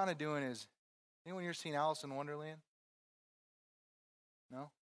what we're kind of doing is, anyone here seen Alice in Wonderland?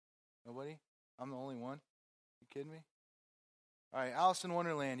 No? Nobody? I'm the only one? You kidding me? All right, Alice in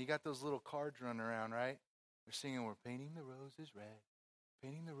Wonderland, you got those little cards running around, right? They're singing, "We're painting the roses red,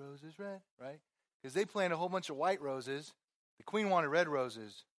 painting the roses red," right? Because they planted a whole bunch of white roses. The queen wanted red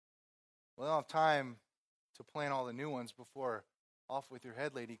roses. Well, they don't have time to plant all the new ones before Off With Your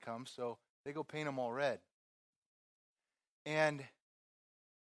Head lady comes, so they go paint them all red. And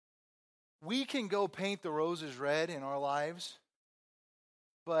we can go paint the roses red in our lives,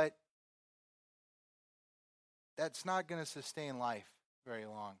 but that's not going to sustain life very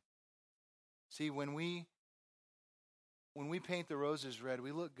long. See, when we paint the roses red,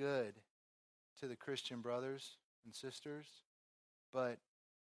 we look good to the Christian brothers and sisters, but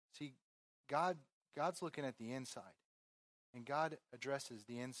see, God's looking at the inside, and God addresses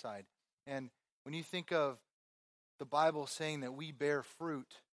the inside. And when you think of the Bible saying that we bear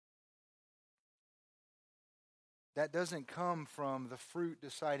fruit that doesn't come from the fruit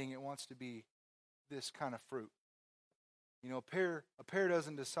deciding it wants to be this kind of fruit. You know, a pear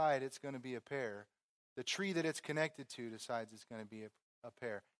doesn't decide it's going to be a pear. The tree that it's connected to decides it's going to be a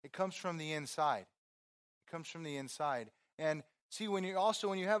pear. It comes from the inside. It comes from the inside. And see, when you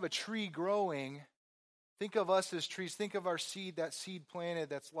have a tree growing, think of us as trees. Think of our seed, that seed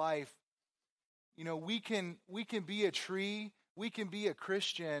planted, that's life. You know, we can be a tree, we can be a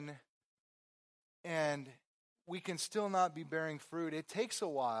Christian, and we can still not be bearing fruit. It takes a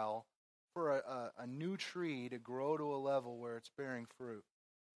while for a new tree to grow to a level where it's bearing fruit.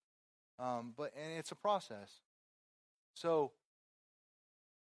 And it's a process. So,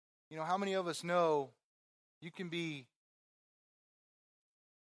 you know, how many of us know you can be,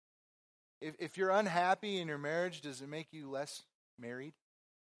 if you're unhappy in your marriage, does it make you less married?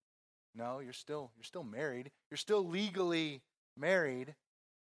 No, you're still married. You're still legally married,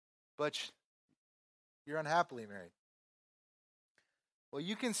 but you're unhappily married. Well,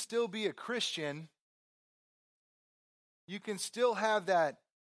 you can still be a Christian. You can still have that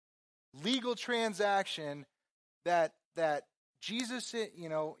legal transaction that Jesus, you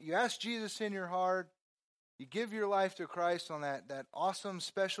know, you ask Jesus in your heart, you give your life to Christ on that awesome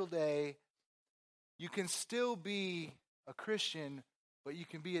special day. You can still be a Christian, but you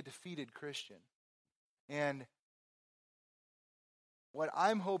can be a defeated Christian. And what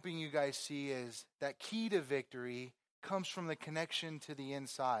I'm hoping you guys see is that key to victory comes from the connection to the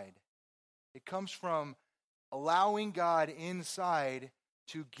inside. It comes from allowing God inside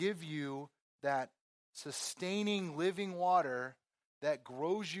to give you that sustaining living water that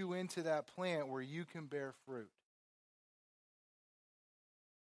grows you into that plant where you can bear fruit.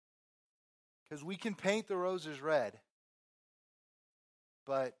 Because we can paint the roses red,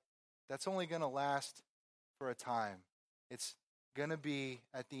 but that's only going to last for a time. It's going to be,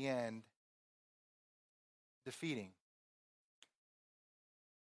 at the end, defeating.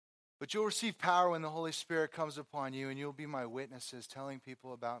 But you'll receive power when the Holy Spirit comes upon you, and you'll be my witnesses, telling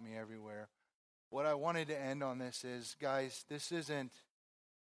people about me everywhere. What I wanted to end on this is, guys, this isn't,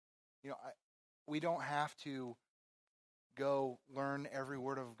 you know, we don't have to go learn every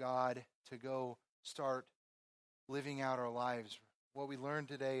word of God to go start living out our lives. What we learned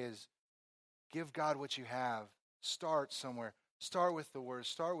today is give God what you have. Start somewhere. Start with the Word.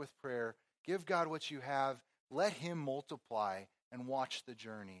 Start with prayer. Give God what you have. Let Him multiply and watch the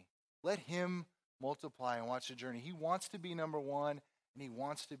journey. Let Him multiply and watch the journey. He wants to be number one, and He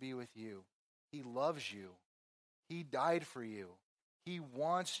wants to be with you. He loves you. He died for you. He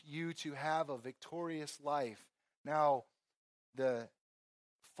wants you to have a victorious life. Now, the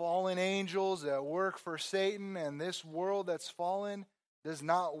fallen angels that work for Satan and this world that's fallen does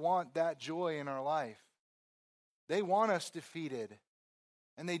not want that joy in our life. They want us defeated,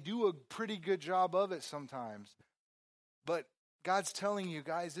 and they do a pretty good job of it sometimes. But God's telling you,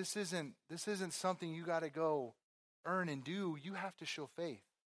 guys, this isn't something you got to go earn and do. You have to show faith.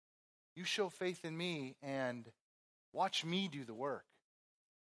 You show faith in me and watch me do the work.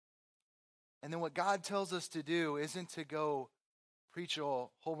 And then what God tells us to do isn't to go preach a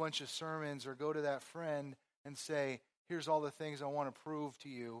whole bunch of sermons or go to that friend and say, here's all the things I want to prove to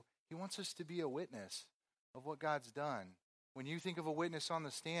you. He wants us to be a witness of what God's done. When you think of a witness on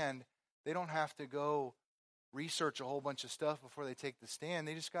the stand, they don't have to go research a whole bunch of stuff before they take the stand.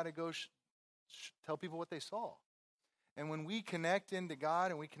 They just got to go tell people what they saw. And when we connect into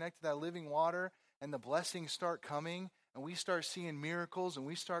God and we connect to that living water and the blessings start coming and we start seeing miracles and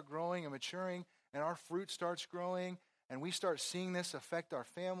we start growing and maturing and our fruit starts growing and we start seeing this affect our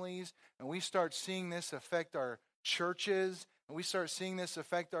families and we start seeing this affect our churches and we start seeing this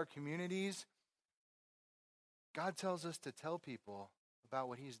affect our communities, God tells us to tell people about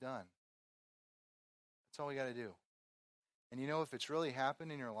what He's done. That's all we got to do. And you know, if it's really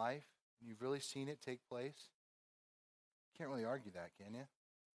happened in your life and you've really seen it take place, you can't really argue that, can you?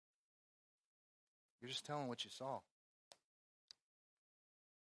 You're just telling what you saw.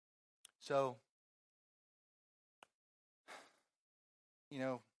 So, you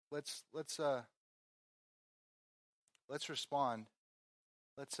know, let's respond.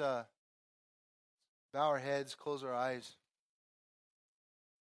 Let's bow our heads, close our eyes.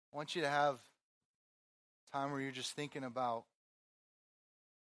 I want you to have time where you're just thinking about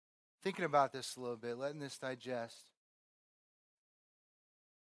this a little bit, letting this digest.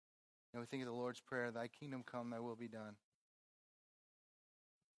 You know, we think of the Lord's Prayer, thy kingdom come, thy will be done.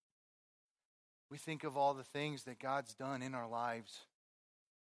 We think of all the things that God's done in our lives.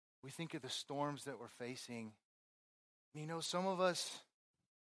 We think of the storms that we're facing. You know, some of us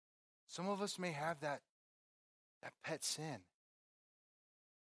may have that pet sin.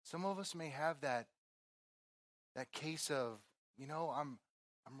 Some of us may have that that case of, I'm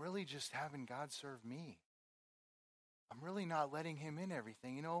really just having God serve me. I'm really not letting him in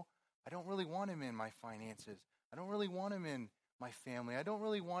everything. I don't really want him in my finances. I don't really want him in my family. I don't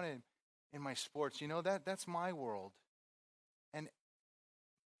really want him in my sports. That's my world. And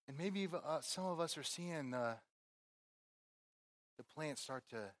maybe some of us are seeing the plants start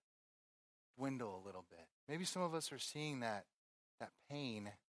to dwindle a little bit. Maybe some of us are seeing that pain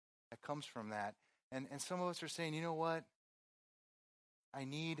that comes from that. And some of us are saying, you know what? I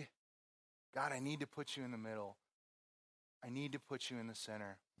need to put you in the middle. I need to put you in the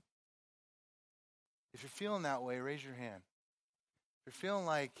center. If you're feeling that way, raise your hand. If you're feeling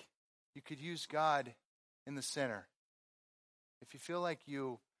like you could use God in the center, if you feel like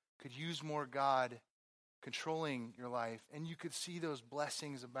you could use more God controlling your life and you could see those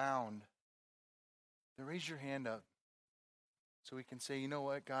blessings abound, then raise your hand up so we can say, you know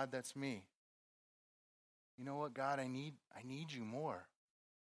what, God, that's me. You know what, God, I need you more.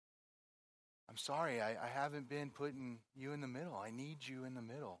 I'm sorry, I haven't been putting you in the middle. I need you in the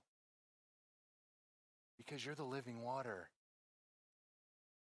middle because you're the living water.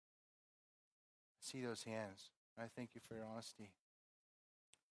 I see those hands. I thank you for your honesty.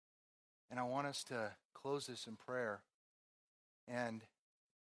 And I want us to close this in prayer. And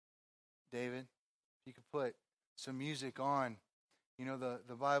David, if you could put some music on.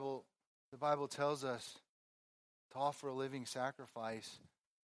 The Bible tells us to offer a living sacrifice.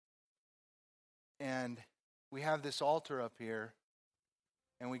 And we have this altar up here.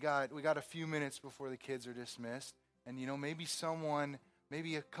 And we got a few minutes before the kids are dismissed. And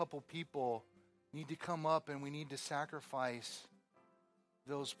maybe a couple people need to come up and we need to sacrifice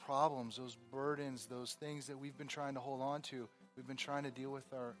those problems, those burdens, those things that we've been trying to hold on to. We've been trying to deal with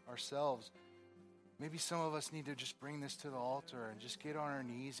ourselves. Maybe some of us need to just bring this to the altar and just get on our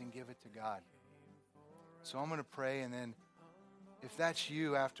knees and give it to God. So I'm going to pray, and then if that's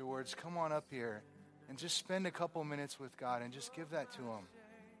you afterwards, come on up here and just spend a couple minutes with God and just give that to him.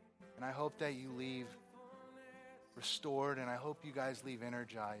 And I hope that you leave restored, and I hope you guys leave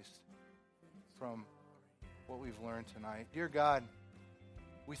energized from what we've learned tonight. Dear God,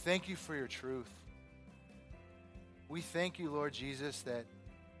 we thank you for your truth. We thank you, Lord Jesus, that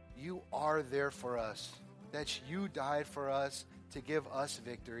you are there for us, that you died for us to give us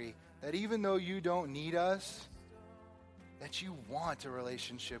victory, that even though you don't need us, that you want a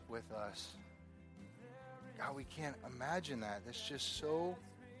relationship with us. God, we can't imagine that. That's just so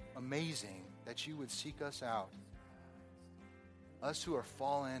amazing that you would seek us out. Us who are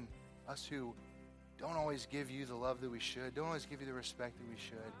fallen, us who don't always give you the love that we should, don't always give you the respect that we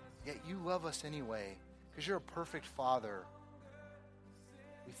should, yet you love us anyway because you're a perfect Father.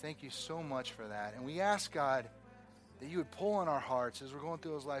 We thank you so much for that. And we ask, God, that you would pull on our hearts as we're going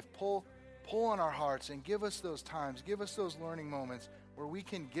through this life, pull on our hearts and give us those times, give us those learning moments where we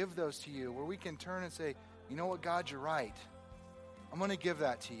can give those to you, where we can turn and say, you know what, God, you're right. I'm going to give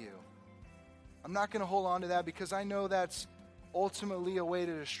that to you. I'm not going to hold on to that because I know that's ultimately a way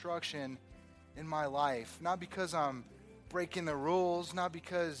to destruction in my life. Not because I'm breaking the rules, not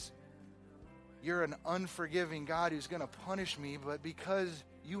because you're an unforgiving God who's going to punish me, but because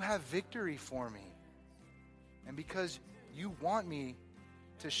you have victory for me. And because you want me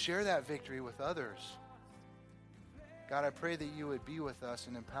to share that victory with others. God, I pray that you would be with us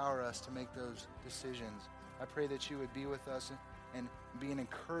and empower us to make those decisions. I pray that you would be with us and be an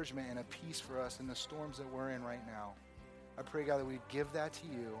encouragement and a peace for us in the storms that we're in right now. I pray, God, that we'd give that to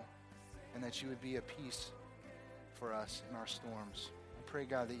you and that you would be a peace for us in our storms. I pray,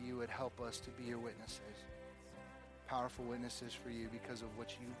 God, that you would help us to be your witnesses, powerful witnesses for you because of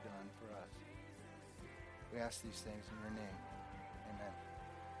what you've done for us. We ask these things in your name. Amen.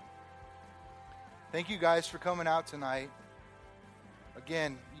 Thank you guys for coming out tonight.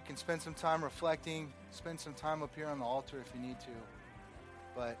 Again, you can spend some time reflecting, spend some time up here on the altar if you need to.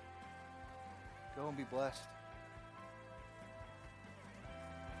 But go and be blessed.